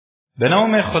به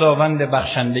نام خداوند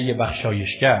بخشنده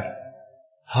بخشایشگر.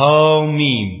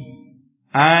 حامیم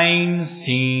عین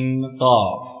سین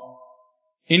قاف.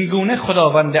 این گونه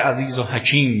خداوند عزیز و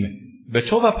حکیم به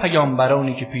تو و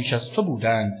پیامبرانی که پیش از تو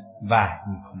بودند وحی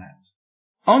می‌کند.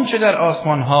 آنچه در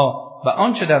آسمان‌ها و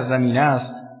آنچه در زمین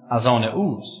است از آن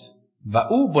اوست و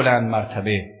او بلند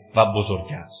مرتبه و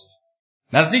بزرگ است.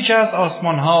 نزدیک است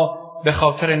آسمان‌ها به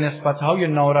خاطر نسبت‌های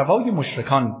ناروای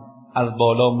مشرکان از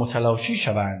بالا متلاشی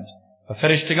شوند و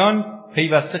فرشتگان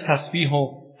پیوسته تسبیح و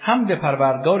حمد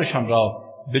پروردگارشان را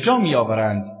به جا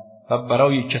می‌آورند و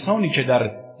برای کسانی که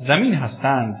در زمین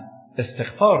هستند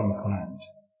استغفار می‌کنند.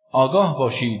 آگاه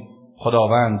باشید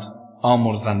خداوند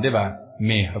آمرزنده و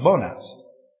مهربان است.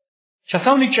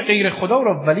 کسانی که غیر خدا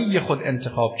را ولی خود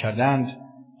انتخاب کردند،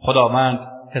 خداوند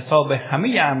حساب همه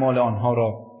اعمال آنها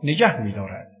را نگه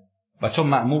می‌دارد و تو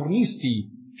مأمور نیستی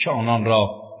که آنان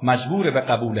را مجبور به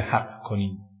قبول حق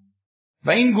کنی.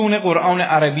 و این گونه قرآن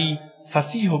عربی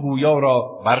فصیح و گویا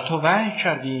را بر تو وحی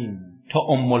کردیم تا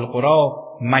ام القری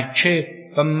مکه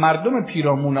و مردم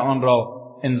پیرامون آن را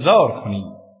انذار کنی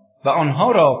و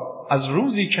آنها را از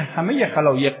روزی که همه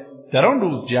خلایق در آن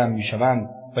روز جمع می‌شوند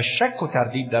و شک و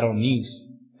تردید در آن نیست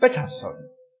بترسانی.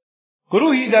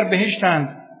 گروهی در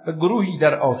بهشتند و گروهی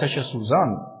در آتش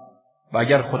سوزان و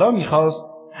اگر خدا می‌خواست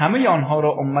همه آنها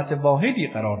را امت واحدی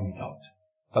قرار می‌داد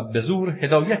و به زور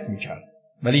هدایت می‌کرد،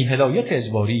 ولی هدایت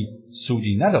اجباری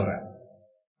سودی ندارد.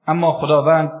 اما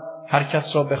خداوند هر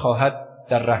کس را بخواهد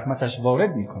در رحمتش وارد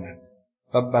می‌کند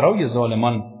و برای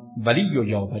ظالمان ولی و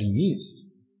یاوری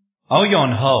نیست. آیا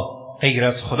آنها غیر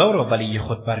از خدا را ولی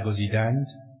خود برگزیدند،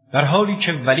 در حالی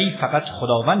که ولی فقط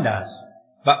خداوند است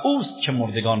و اوست که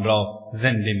مردگان را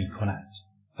زنده می‌کند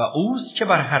و اوست که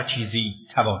بر هر چیزی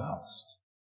تواناست.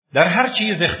 در هر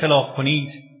چیز اختلاف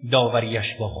کنید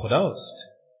داوریش با خداست.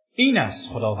 این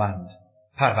است خداوند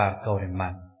پروردگار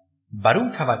من، بر او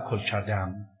توکل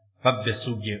کردم و به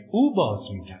سوی او باز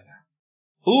می‌گردم.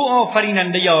 او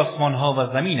آفریننده آسمان‌ها و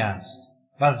زمین است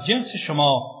و از جنس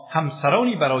شما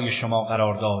همسرانی برای شما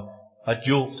قرار داد و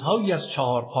جفت‌هایی از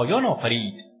 4 پایان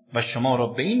آفرید و شما را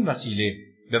به این وسیله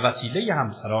به وسیله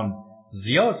همسران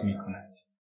زیاد می‌کند.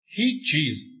 هیچ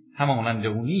چیز همانند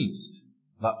او نیست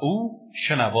و او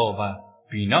شنوا و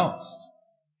بیناست.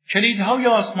 کلیدهای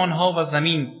آسمان‌ها و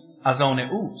زمین از آن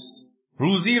اوست.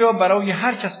 روزی را برای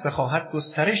هر کس بخواهد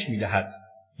گسترش می‌دهد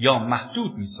یا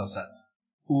محدود می‌سازد.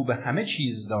 او به همه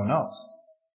چیز داناست.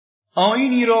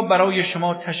 آیینی را برای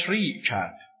شما تشریع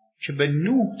کرد که به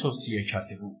نوح توصیه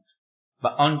کرده بود و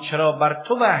آنچه را بر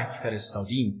تو وحی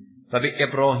فرستادیم و به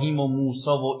ابراهیم و موسی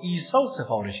و عیسی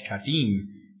سفارش کردیم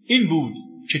این بود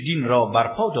که دین را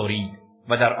برپا دارید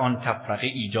و در آن تفرقه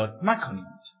ایجاد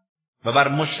مکنید و بر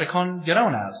مشرکان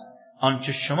گران است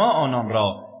آنچه شما آنان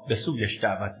را به سویش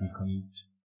دعوت میکنید.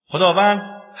 خداوند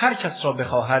هر کس را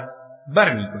بخواهد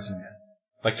برمیگزیند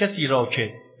و کسی را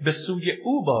که به سوی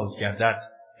او بازگردد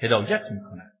هدایت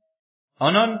میکند.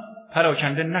 آنان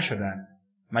پراکنده نشدند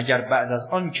مگر بعد از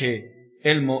آن که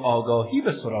علم و آگاهی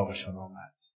به سراغشان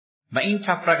آمد و این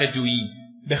تفرقه جویی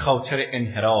به خاطر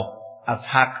انحراف از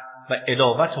حق و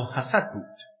عداوت و حسد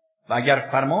بود و اگر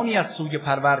فرمانی از سوی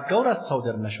پروردگارت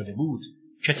صادر نشده بود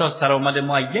که تا سرآمد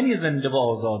معینی زنده و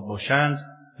آزاد باشند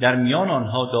در میان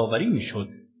آنها داوری میشد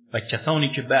و کسانی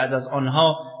که بعد از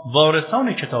آنها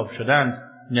وارثان کتاب شدند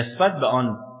نسبت به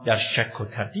آن در شک و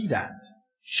تردیدند،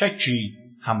 شکی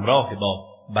همراه با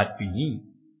بدبینی.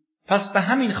 پس به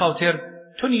همین خاطر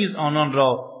تو نیز آنان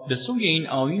را به سوی این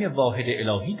آیین واحد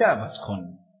الهی دعوت کن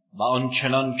و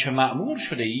آنچنان که مأمور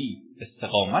شده ای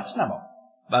استقامت نما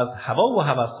و از هوا و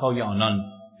هوس‌های آنان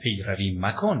پیروی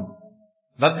مکن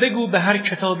و بگو به هر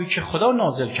کتابی که خدا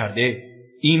نازل کرده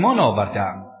ایمان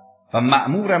آوردم و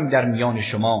مأمورم در میان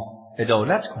شما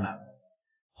عدالت کنم.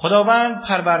 خداوند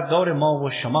پروردگار ما و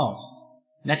شماست.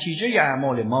 نتیجه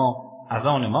اعمال ما از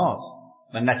آن ماست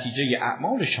و نتیجه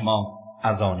اعمال شما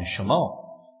از آن شما.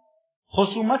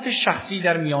 خصومت شخصی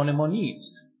در میان ما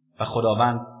نیست و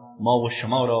خداوند ما و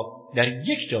شما را در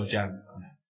یک جا جمع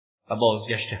کند و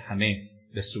بازگشت همه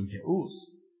به سوی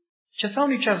اوست.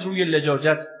 کسانی که از روی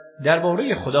لجاجت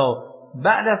درباره خدا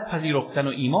بعد از پذیرفتن و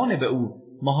ایمان به او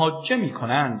محاجه می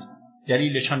کنند،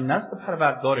 دلیلشان نزد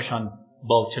پروردگارشان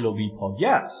باطل و بی‌پایه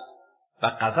است و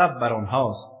غضب بر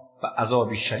آنهاست و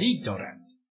عذاب شدید دارند.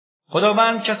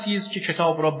 خداوند کسی است که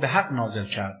کتاب را به حق نازل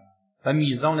کرد و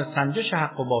میزان سنجش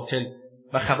حق و باطل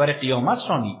و خبر قیامت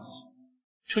را نیست.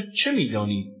 تو چه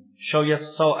می‌دانی؟ شاید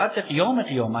ساعت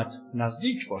قیامت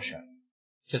نزدیک باشد.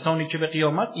 کسانی که به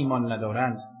قیامت ایمان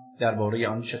ندارند درباره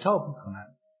آن شتاب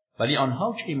می‌کنند، ولی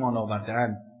آنها که ایمان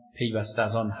آورده‌اند پیوسته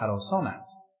از آن هراسانند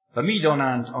و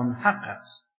می‌دانند آن حق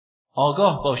است.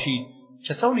 آگاه باشید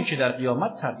کسانی که در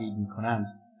قیامت تردید می‌کنند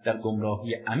در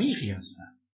گمراهی عمیقی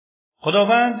هستند.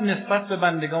 خداوند نسبت به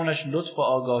بندگانش لطف و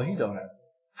آگاهی دارد.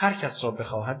 هر کس را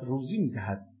بخواهد روزی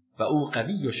می‌دهد و او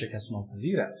قوی و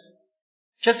شکست‌ناپذیر است.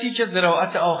 کسی که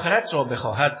زراعت آخرت را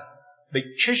بخواهد به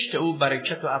کشت او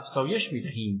برکت و افزایش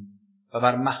می‌دهیم و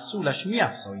بر محصولش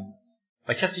می‌افزاییم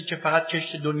و کسی که فقط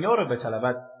کشت دنیا را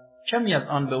بطلبد کمی از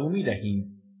آن به او می‌دهیم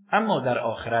اما در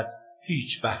آخرت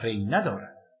هیچ بهره‌ای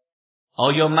ندارد.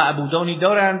 آیا معبودانی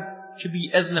دارند که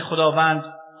بی اذن خداوند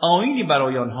آیینی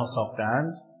برای آنها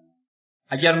ساختند؟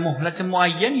 اگر مهلت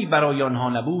معینی برای آنها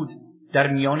نبود در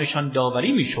میانشان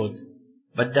داوری میشد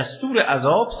و دستور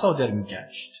عذاب صادر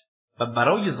میگشت و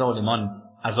برای ظالمان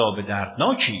عذاب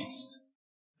دردناکی است.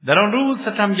 در آن روز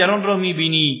ستمگران را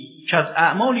میبینی که از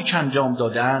اعمالی که انجام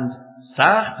دادند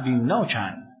سخت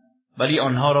بیمناکند، ولی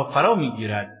آنها را فرا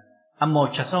میگیرد. اما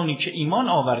کسانی که ایمان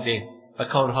آورده و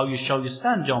کارهای شایسته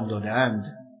انجام دادند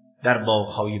در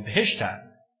باغ‌های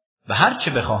بهشتند و هر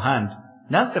چه بخواهند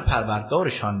نزد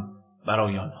پروردگارشان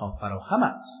برای آنها فراهم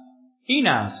است. این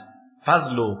است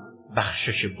فضل و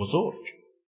بخشش بزرگ.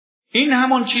 این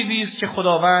همان چیزی است که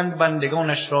خداوند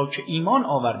بندگانش را که ایمان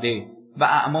آورده و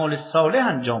اعمال صالح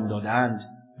انجام دادند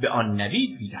به آن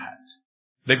نوید می‌دهد.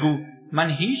 بگو من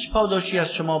هیچ پاداشی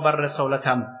از شما بر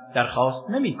رسالتم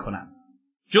درخواست نمی‌کنم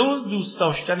جز دوست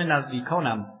داشتن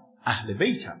نزدیکانم اهل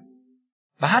بیتم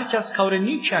و هر کس کار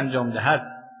نیکی انجام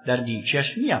دهد در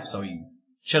نیکیش می‌افزاییم،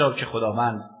 چرا که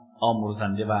خداوند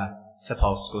آمرزنده و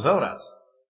سپاسگزار است.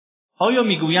 آیا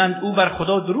میگویند او بر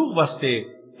خدا دروغ بسته،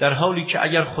 در حالی که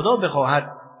اگر خدا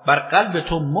بخواهد بر قلب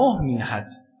تو مهر می‌نهد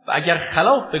و اگر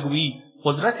خلاف بگویی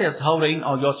قدرت اظهار این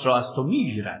آیات را از تو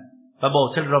می‌گیرد و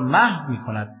باطل را محو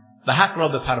می‌کند و حق را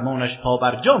به فرمانش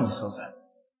پابرجا می‌سازد،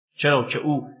 چرا که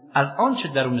او از آنچه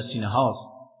درون سینه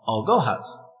هاست آگاه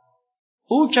است.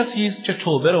 او کسی است که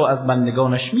توبه را از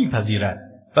بندگانش می‌پذیرد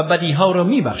و بدیها را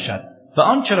می‌بخشد و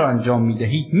آنچه را انجام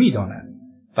می‌دهید می‌داند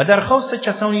و درخواست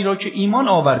کسانی را که ایمان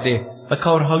آورده و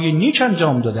کارهای نیک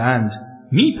انجام دادند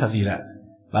می‌پذیرد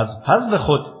و از فضل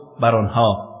خود بر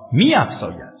آنها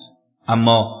می‌افزاید.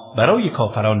 اما برای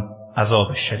کافران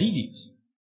عذاب شدیدی است.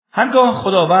 هرگاه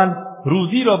خداوند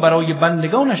روزی را برای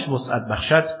بندگانش وسعت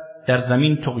بخشد در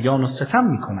زمین طغیان و ستم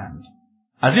می‌کنند.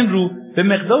 از این رو به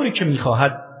مقداری که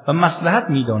می‌خواهد و مصلحت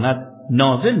می‌داند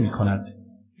نازل می‌کند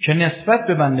که نسبت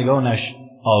به بندگانش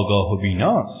آگاه و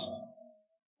بیناست.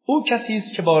 او کسی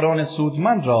است که باران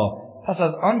سودمند را پس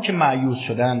از آن که مایوس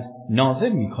شدند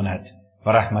نازل می‌کند و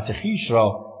رحمت خیش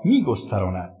را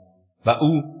می‌گستراند و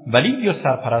او ولی و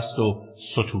سرپرست و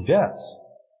ستوده است.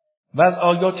 و از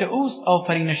آیات اوست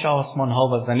آفرینش آسمان‌ها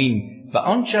و زمین و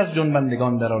آنچه از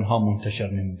جنبندگان در آنها منتشر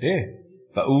نموده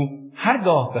و او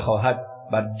هرگاه بخواهد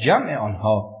بر جمع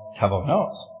آنها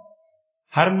تواناست.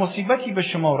 هر مصیبتی به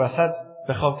شما رسد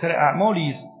به خاطر اعمالی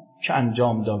است که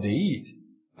انجام داده اید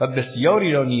و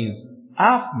بسیاری را نیز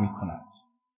عفو می‌کند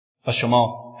و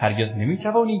شما هرگز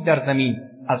نمی‌توانید در زمین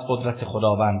از قدرت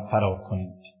خداوند فرار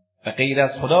کنید و غیر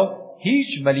از خدا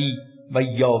هیچ ولی و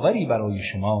یاوری برای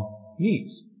شما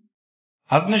نیست.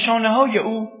 از نشانه‌های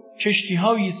او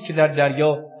کشتی‌هایی است که در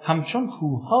دریا همچون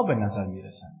کوه‌ها به نظر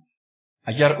می‌رسند.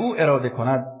 اگر او اراده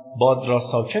کند باد را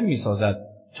ساکن می‌سازد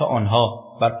تا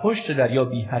آنها بر پشت دریا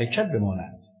بی حرکت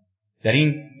بمانند. در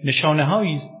این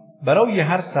نشانه‌هایی است برای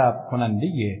هر صبر کننده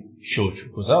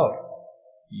شکرگزار.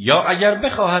 یا اگر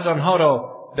بخواهد آنها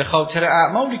را به خاطر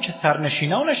اعمالی که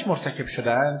سرنشینانش مرتکب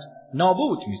شدند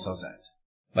نابود می‌سازد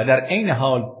و در عین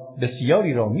حال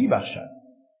بسیاری را می‌بخشد.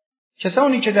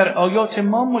 کسانی که در آیات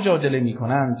ما مجادله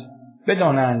می‌کنند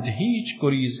بدانند هیچ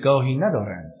گریزگاهی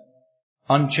ندارند.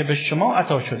 آنچه به شما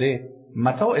عطا شده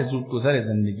متاع زودگذر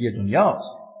زندگی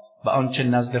دنیاست و آنچه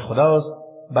نزد خداست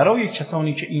برای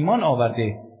کسانی که ایمان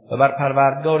آورده و بر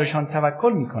پروردگارشان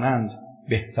توکل می‌کنند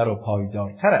بهتر و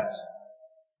پایدارتر است.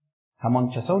 همان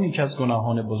کسانی که از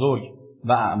گناهان بزرگ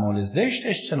و اعمال زشت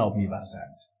اجتناب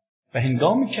می‌ورزند و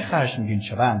هنگامی که خشمگین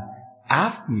شوند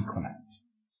عفو می‌کنند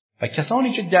و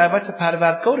کسانی که دعوت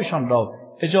پروردگارشان را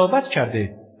اجابت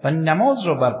کرده و نماز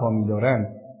را برپا می‌دارند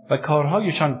و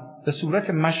کارهایشان به صورت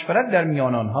مشورت در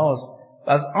میان آنهاست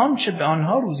و از آنچه به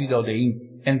آنها روزی داده ایم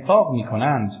انفاق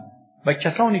می‌کنند و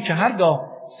کسانی که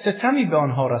هرگاه ستمی به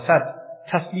آنها رسد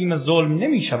تسلیم ظلم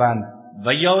نمی‌شوند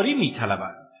و یاری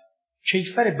می‌طلبند.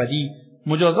 کیفر بدی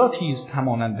مجازاتی است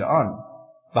همانند آن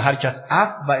و هر کس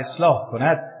عفو و اصلاح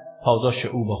کند پاداش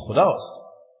او با خداست.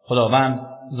 خداوند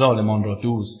ظالمان را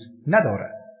دوست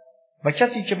ندارد و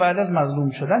کسی که بعد از مظلوم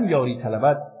شدن یاری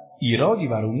طلبد ایرادی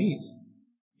بر او نیست.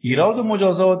 ایراد و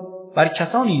مجازات بر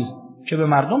کسانی است که به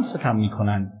مردم ستم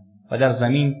می‌کنند و در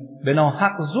زمین به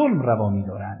ناحق ظلم روا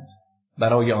می‌دارند.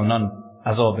 برای آنان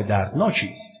عذاب دردناکی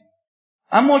است.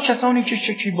 اما کسانی که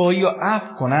شکیبایی و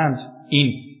عفو کنند،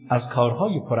 این از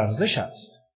کارهای پرارزش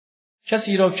است.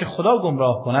 کسی را که خدا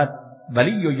گمراه کند،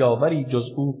 ولی و یاوری جز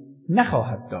او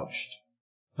نخواهد داشت.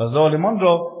 و ظالمان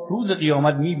را روز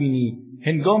قیامت می‌بینی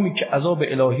هنگامی که عذاب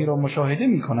الهی را مشاهده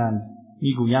می‌کنند،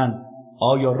 می‌گویند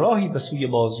آیا راهی به سوی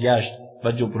بازگشت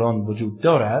و جبران وجود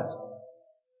دارد؟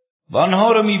 و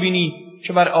آنها را می‌بینی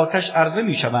که بر آتش عرضه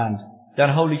می‌شوند، در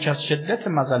حالی که از شدت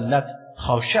مذلت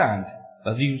خاشع‌اند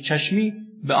و زیر چشمی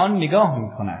به آن نگاه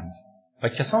می‌کنند. و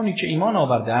کسانی که ایمان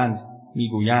آورده‌اند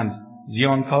می‌گویند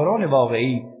زیانکاران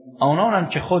واقعی آنانند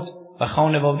که خود و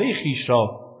خانواده خیش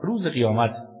را روز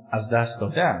قیامت از دست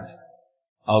دادند.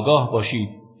 آگاه باشید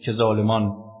که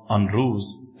ظالمان آن روز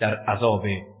در عذاب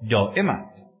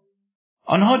دائمند.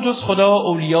 آنها جز خدا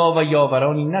اولیا و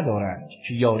یاورانی ندارند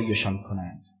که یاریشان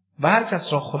کنند و هر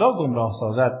کس را خدا گمراه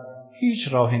سازد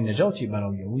هیچ راه نجاتی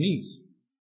برای او نیست.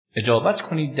 اجابت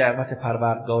کنید دعوت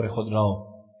پروردگار خود را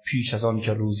پیش از آن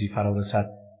که روزی فرا رسد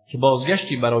که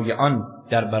بازگشتی برای آن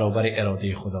در برابر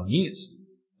اراده خدا نیست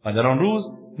و در آن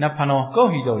روز نه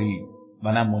پناهگاهی دارید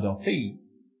و نه مدافعی.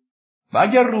 و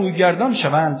اگر روی گردان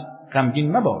شوند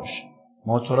غمگین مباش،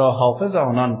 ما تو را حافظ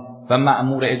آنان و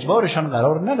مأمور اجبارشان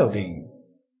قرار ندادیم.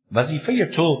 وظیفه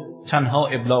تو تنها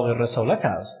ابلاغ رسالت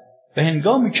است و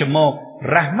هنگامی که ما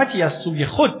رحمتی از سوی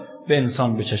خود به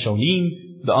انسان بچشانیم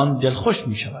به آن دلخوش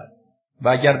می شود. و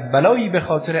اگر بلایی به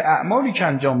خاطر اعمالی که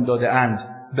انجام داده اند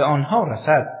به آنها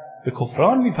رسد به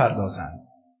کفران می پردازند،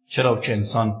 چرا که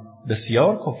انسان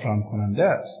بسیار کفران کننده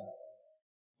است.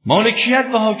 مالکیت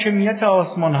و حاکمیت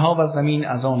آسمانها و زمین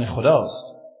از آن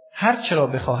خداست. هر چرا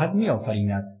بخواهد می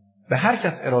آفریند، به هر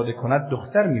کس اراده کند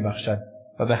دختر می بخشد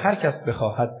و به هر کس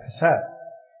بخواهد پسر،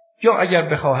 یا اگر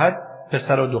بخواهد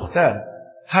پسر و دختر،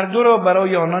 هر دو را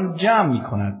برای آنان جمع می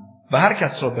کند و هر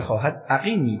کس را بخواهد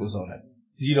عقیم می گذارد،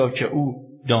 زیرا که او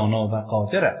دانا و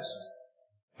قادر است.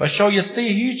 و شایسته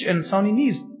هیچ انسانی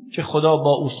نیست که خدا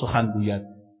با او سخن گوید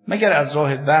مگر از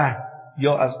راه وحی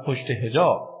یا از پشت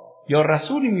حجاب، یا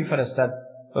رسولی میفرستد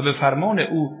و به فرمان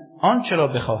او آنچه را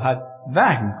بخواهد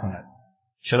وحی میکند،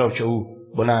 چرا که او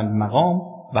بلند مقام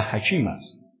و حکیم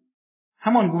است.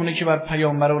 همان گونه که بر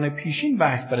پیامبران پیشین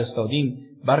وحی فرستادیم،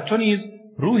 بر تو نیز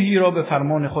روحی را به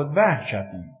فرمان خود وحی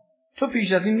کردیم. تو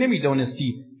پیش از این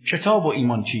نمیدانستی کتاب و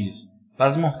ایمان چیست و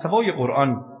از محتوای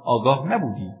قرآن آگاه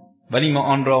نبودی، ولی ما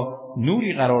آن را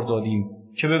نوری قرار دادیم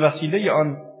که به وسیله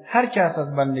آن هر کس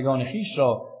از بندگان خیش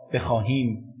را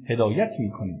بخواهیم هدایت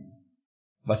میکنیم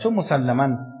و تو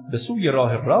مسلماً به سوی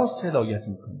راه راست هدایت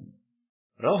میکنی.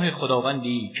 راه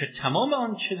خداوندی که تمام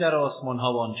آنچه در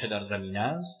آسمان‌ها و آنچه در زمین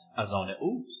است از آن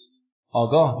اوست.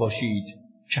 آگاه باشید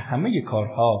که همه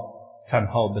کارها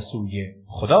تنها به سوی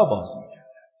خدا باز می‌گردد.